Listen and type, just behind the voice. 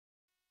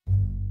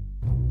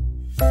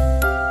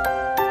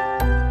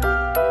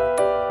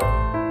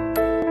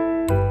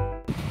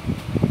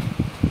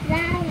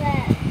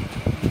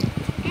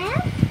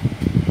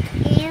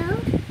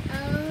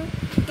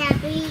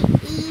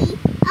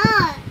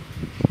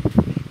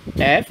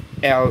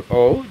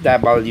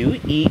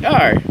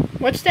Flower.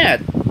 What's that?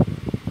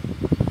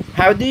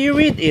 How do you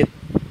read it?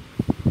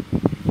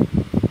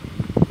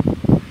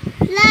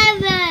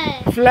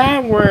 Flower.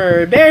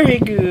 Flower. Very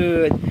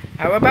good.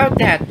 How about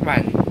that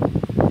one?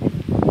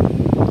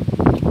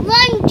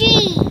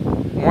 1G.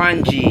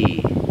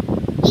 1G.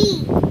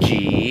 E.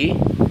 G.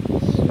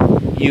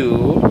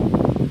 U.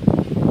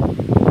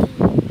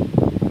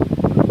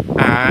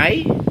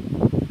 I.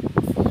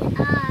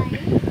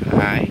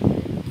 I.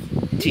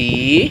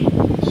 T.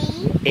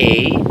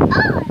 A.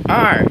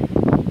 R.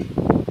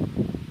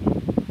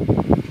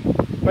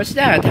 What's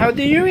that? How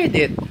do you read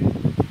it?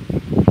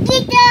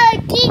 Guitar.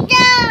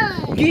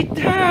 Guitar.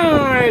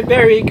 Guitar.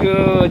 Very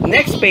good.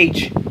 Next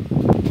page.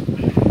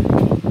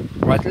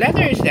 What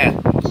letter is that?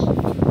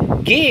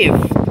 Give.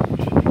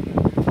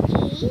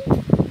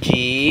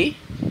 G.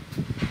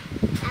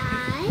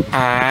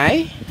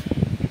 I.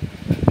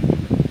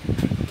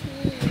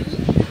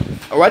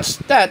 What's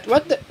that?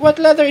 What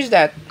letter is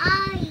that?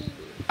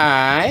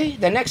 I.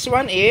 The next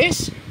one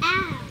is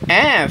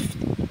F.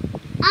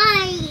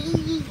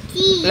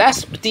 T.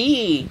 Last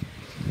T.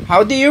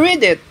 How do you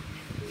read it?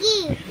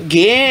 Give.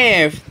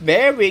 Gift.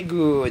 Very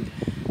good.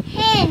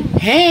 Hen.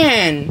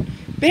 Hen.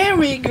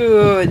 Very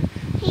good.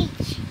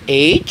 H.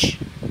 H.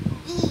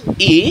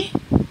 E.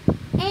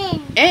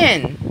 N.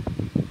 N.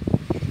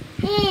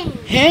 Hen.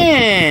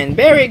 Hen.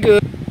 Very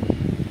good.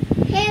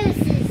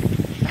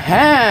 Houses.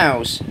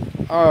 House.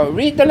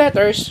 Read the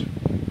letters.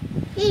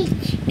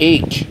 H.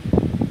 H.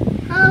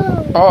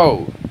 O.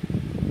 O.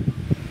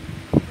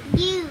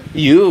 U.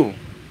 U.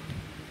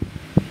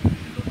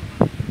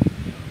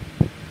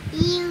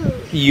 U.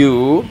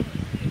 U.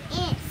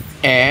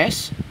 S.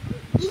 S.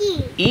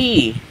 E.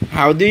 E.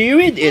 How do you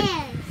read it?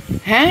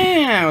 S.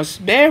 House.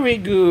 Very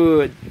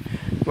good.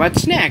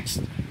 What's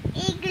next?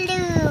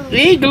 Igloo.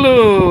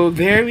 Igloo.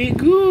 Very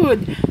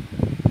good.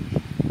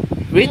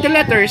 Read the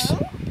letters.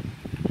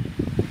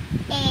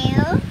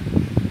 L.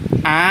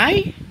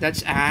 I.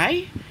 That's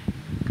I.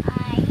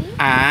 I.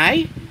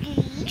 I.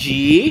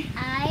 G.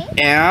 I.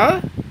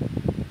 L.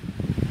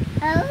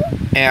 O.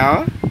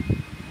 L.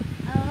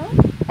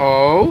 O.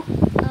 O.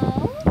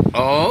 O.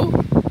 O.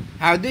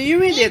 How do you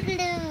read it?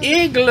 Igloo.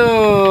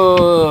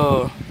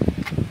 Igloo.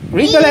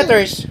 Read the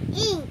letters.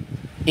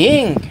 Ink.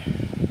 Ink.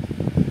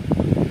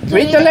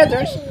 Read the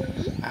letters.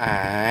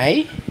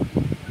 I.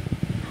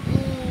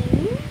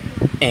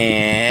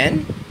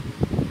 N.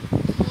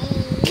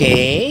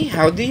 K.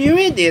 How do you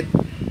read it?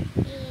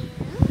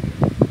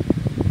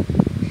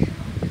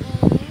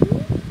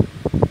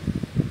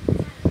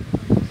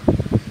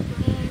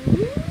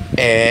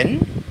 N.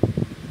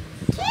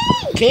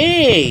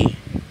 K.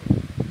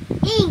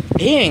 Ink.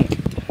 Ink.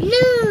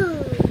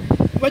 Blue.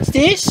 What's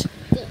this?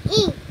 The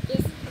ink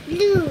is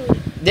blue.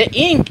 The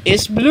ink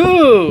is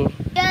blue.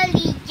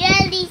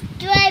 Jelly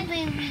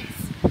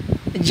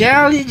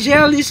strawberries.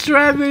 Jelly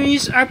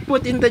strawberries are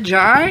put in the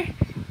jar.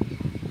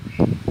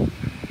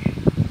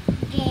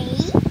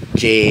 J.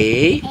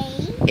 J.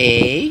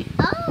 A.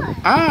 R.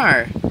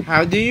 R.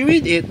 How do you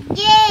read it?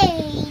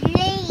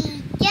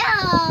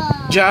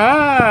 Jar.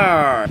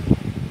 Jar.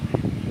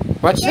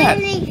 What's that?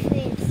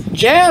 Jellyfish.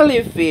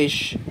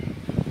 Jellyfish.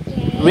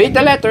 Read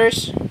the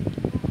letters.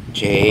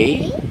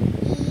 J.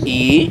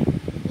 E.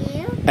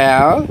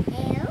 L.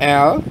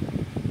 L.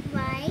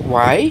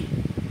 Y.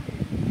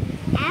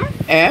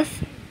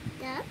 F.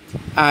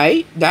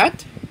 I.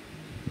 That.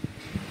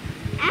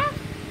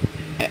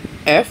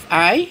 F.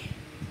 I.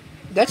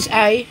 That's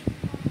I.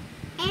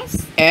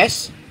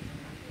 S.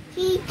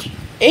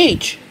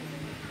 H.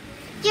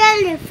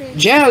 Jellyfish.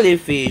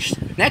 Jellyfish.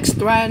 Next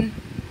one.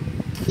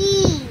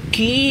 Key.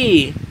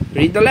 Key.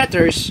 Read the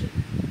letters.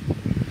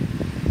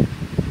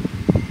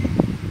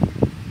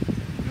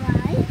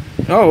 Y.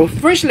 Oh,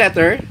 first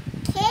letter.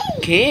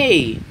 K.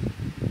 K.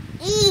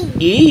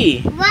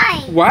 E.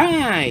 Y.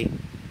 Y.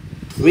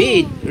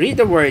 Read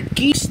the word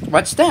keys.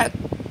 What's that?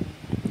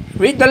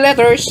 Read the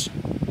letters.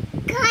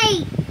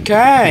 Kite.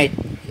 Kite.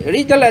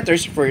 Read the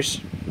letters first.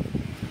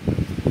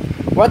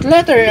 What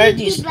letter are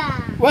these?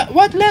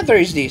 What letter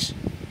is this?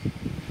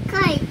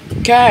 Kite.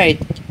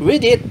 Kite.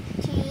 Read it.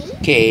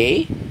 K.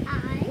 K.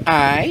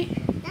 I.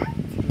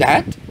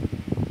 That.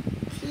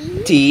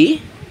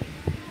 T.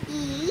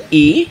 T.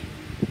 E.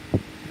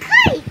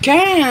 Kite.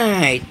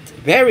 Kite.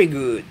 Very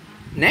good.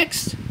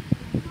 Next.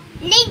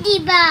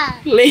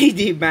 Ladybug.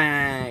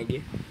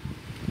 Ladybug.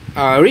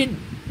 Read.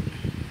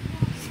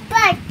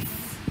 Spats.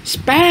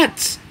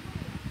 Spats.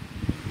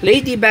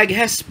 Ladybug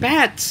has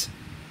spats.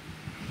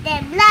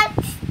 The black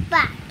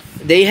spats.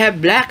 They have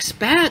black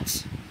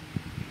spats.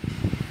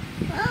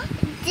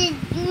 The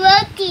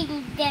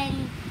working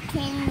then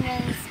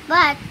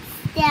spots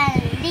the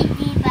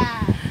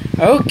ladybug.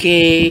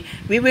 Okay,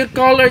 we will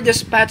color the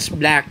spats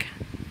black.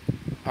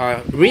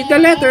 Read the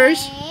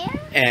letters.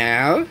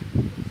 L.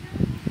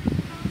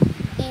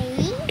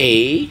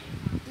 A. D.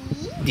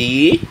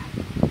 D.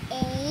 A.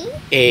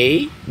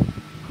 A.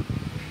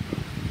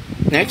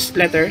 Next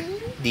letter.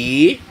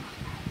 D.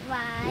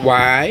 Y.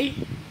 Y.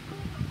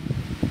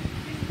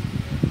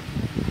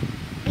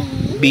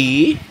 B.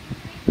 B.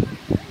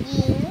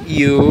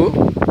 U.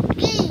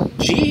 U.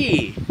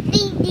 G. G.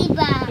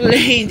 Ladybug.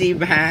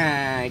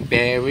 Ladybug.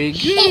 Very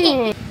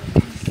good.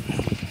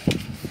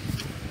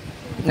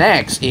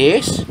 Next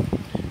is,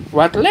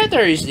 what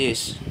letter is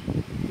this?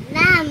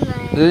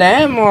 Lemon.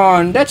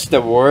 Lemon. That's the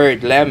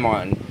word,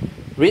 lemon.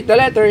 Read the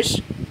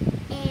letters.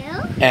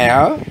 L.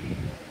 L.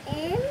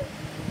 M.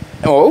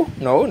 O.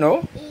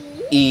 No.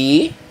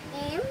 E. E.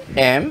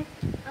 M. M.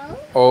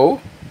 O.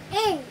 O.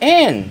 N.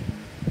 N.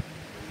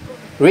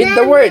 Read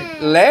the word.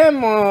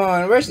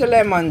 Lemon. Where's the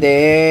lemon?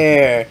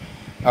 There.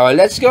 Oh,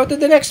 let's go to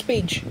the next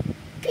page.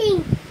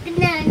 Pink.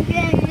 Banana.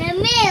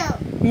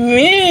 Milk.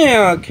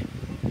 Milk.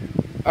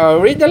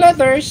 Oh, read the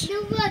letters.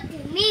 The water.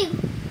 Milk.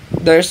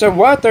 There's a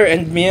water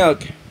and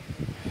milk.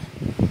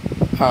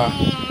 M.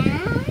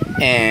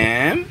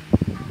 M.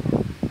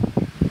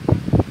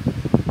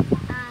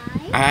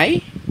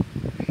 I.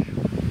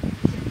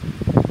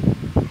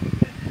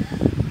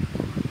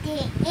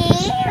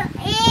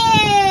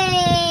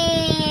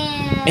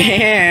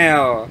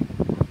 L.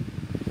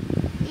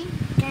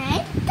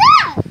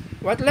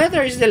 What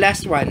letter is the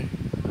last one?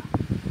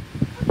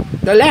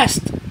 The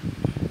last.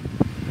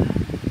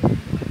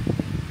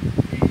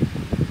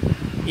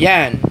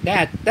 Yan,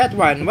 that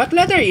one. What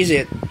letter is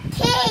it?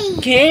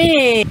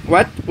 K.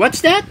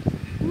 What's that?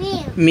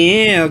 Milk.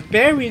 Milk.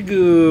 Very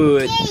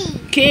good.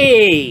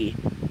 K.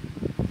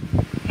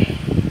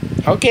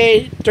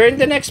 Okay, turn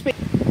the next page.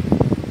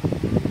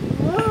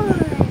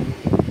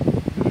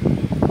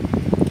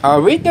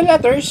 Read the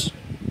letters.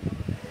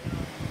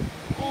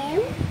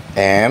 M.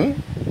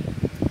 M.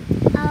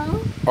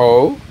 O.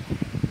 O.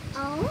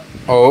 O.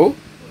 O.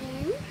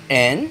 N.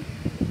 N.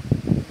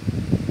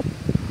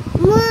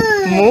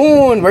 Moon.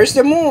 Moon. Where's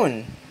the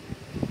moon?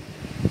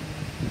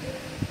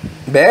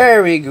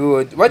 Very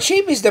good. What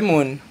shape is the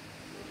moon?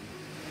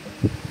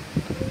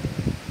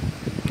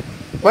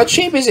 What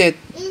shape is it?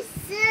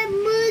 It's a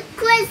moon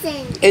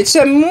crescent. It's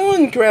a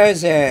moon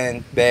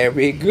crescent.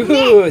 Very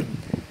good.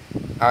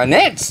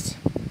 Next.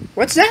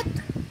 What's that?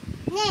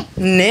 Net.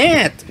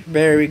 Net.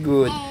 Very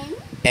good.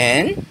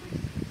 N. N.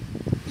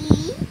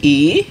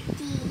 E. D.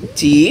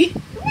 T.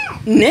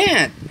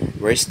 Net.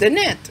 Where's the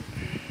net?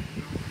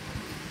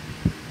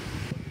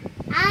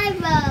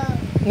 Arrow.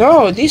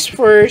 No, this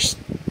first.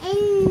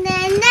 In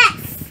the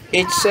nest.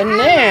 It's a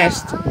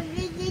nest.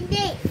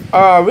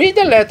 Arrow. Read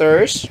the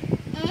letters.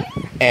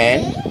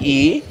 N. N.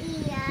 E.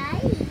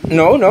 I.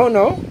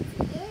 No.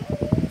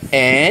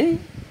 N.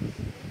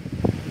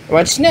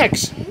 What's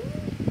next?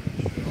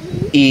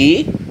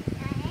 E.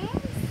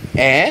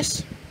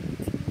 S.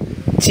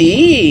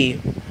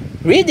 T.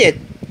 Read it.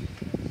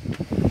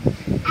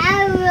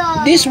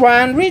 Arrow. This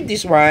one. Read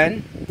this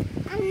one.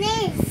 A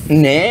nest.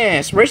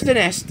 Nest. Where's the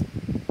nest?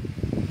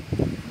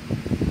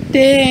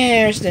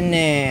 There's the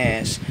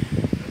nest.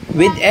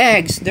 With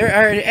eggs. There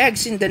are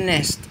eggs in the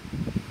nest.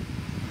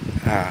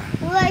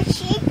 What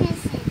shape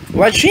is it?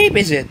 What shape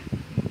is it?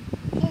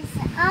 It's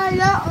all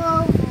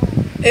oval.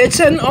 It's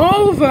an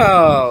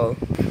oval.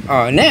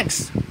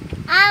 Next.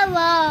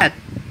 Owl.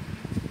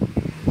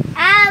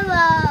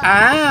 Owl.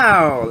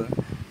 Owl.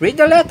 Read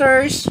the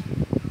letters.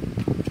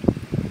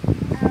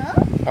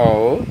 O.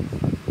 O.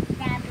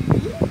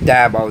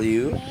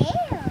 W. W.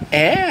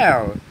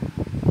 L.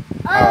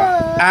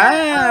 O.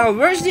 Owl.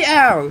 Where's the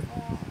owl?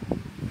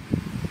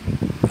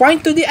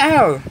 Point to the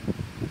owl.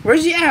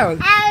 Where's the owl?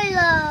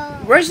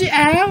 Owl. Where's the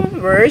owl?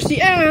 Where's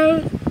the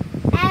owl?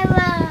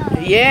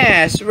 Owl.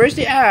 Yes, where's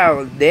the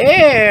owl?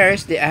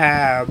 There's the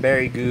owl.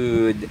 Very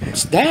good.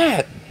 What's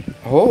that?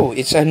 Oh,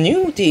 it's a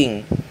new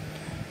thing.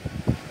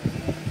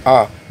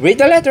 Read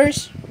the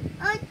letters.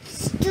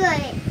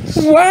 Ostrich.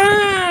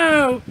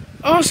 Wow!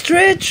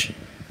 Ostrich.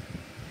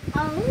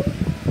 O.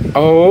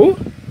 O.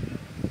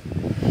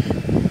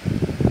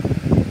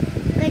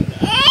 With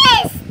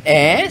S.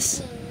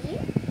 S.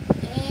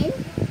 N.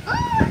 O.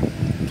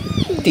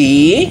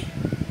 T.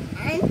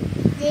 And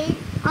then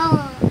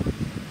O.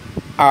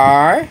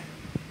 R.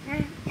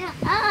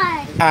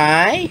 I.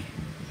 I.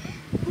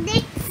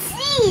 The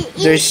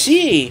C. There's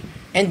C.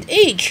 And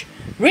H.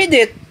 Read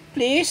it,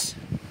 please.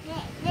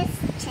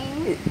 Let's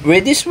change.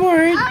 Read this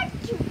word.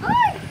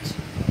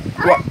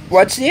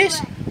 What's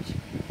this?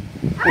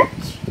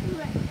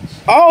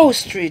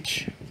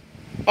 Ostrich.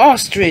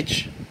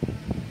 Ostrich.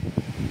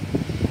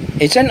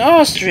 It's an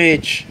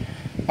ostrich.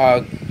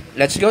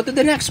 Let's go to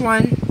the next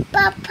one.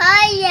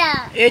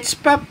 Papaya. It's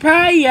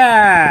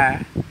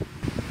papaya.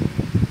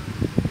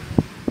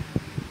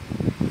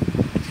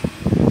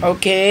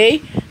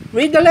 Okay.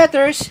 Read the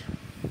letters.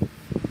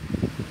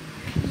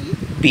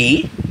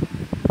 P.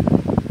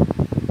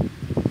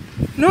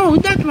 No,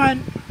 that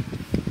one.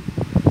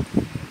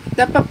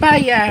 The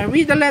papaya.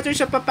 Read the letters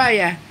of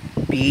papaya.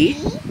 P.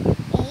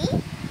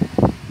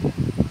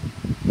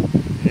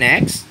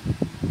 Next.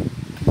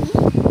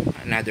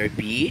 Another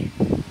P.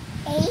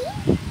 A.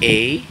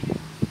 A.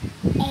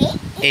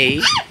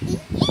 A.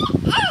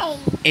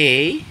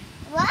 A.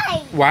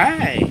 Why?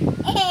 Y.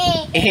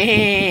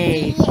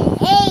 A.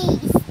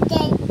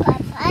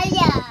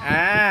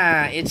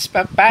 Ah, it's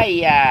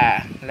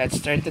papaya. Let's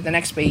turn to the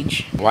next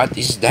page. What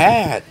is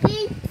that?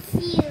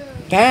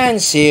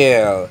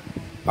 Pencil.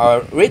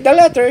 Read the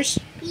letters.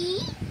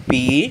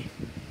 P.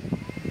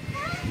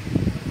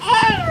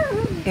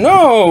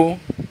 No.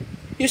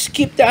 You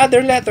skip the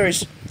other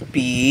letters.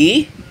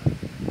 P.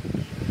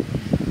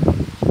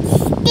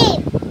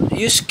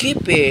 You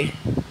skip eh.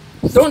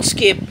 Don't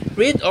skip.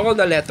 Read all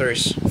the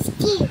letters.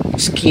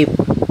 Skip.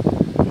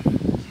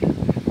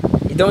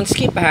 You don't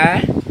skip,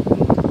 huh?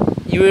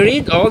 You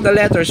read all the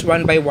letters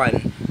one by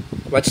one.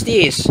 What's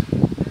this?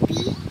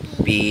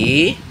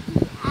 B.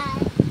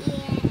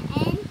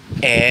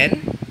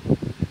 N.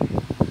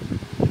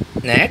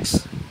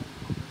 Next.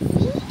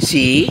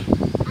 C.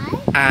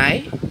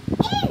 I.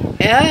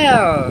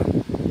 L.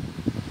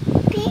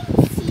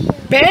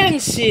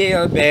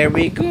 Pencil.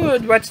 Very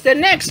good. What's the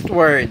next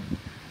word?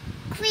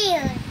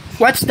 Quill.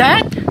 What's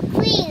that?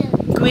 Quill.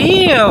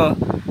 Quill.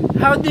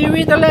 How do you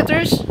read the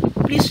letters?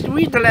 Please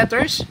read the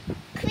letters.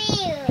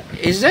 Quill.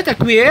 Is that a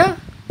quill?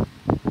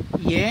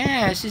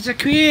 Yes, it's a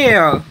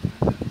quill.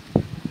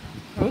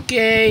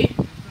 Okay.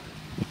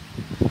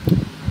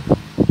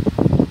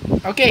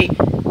 Okay,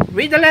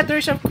 read the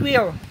letters of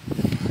quill.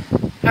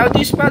 How do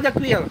you spell the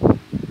quill?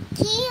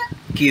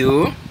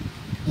 Q.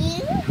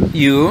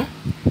 U.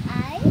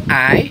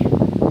 I.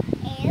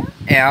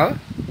 L.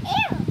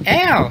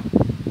 L.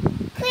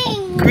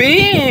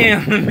 Queen.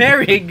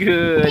 Very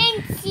good.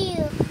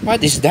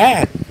 What is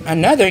that?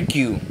 Another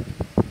Q.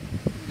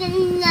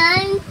 Queen.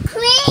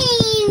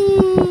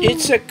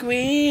 It's a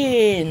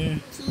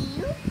queen.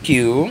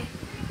 Q.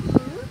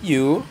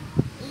 U.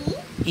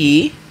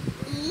 E.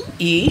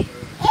 E.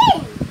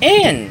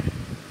 N.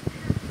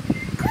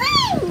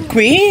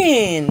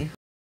 Queen.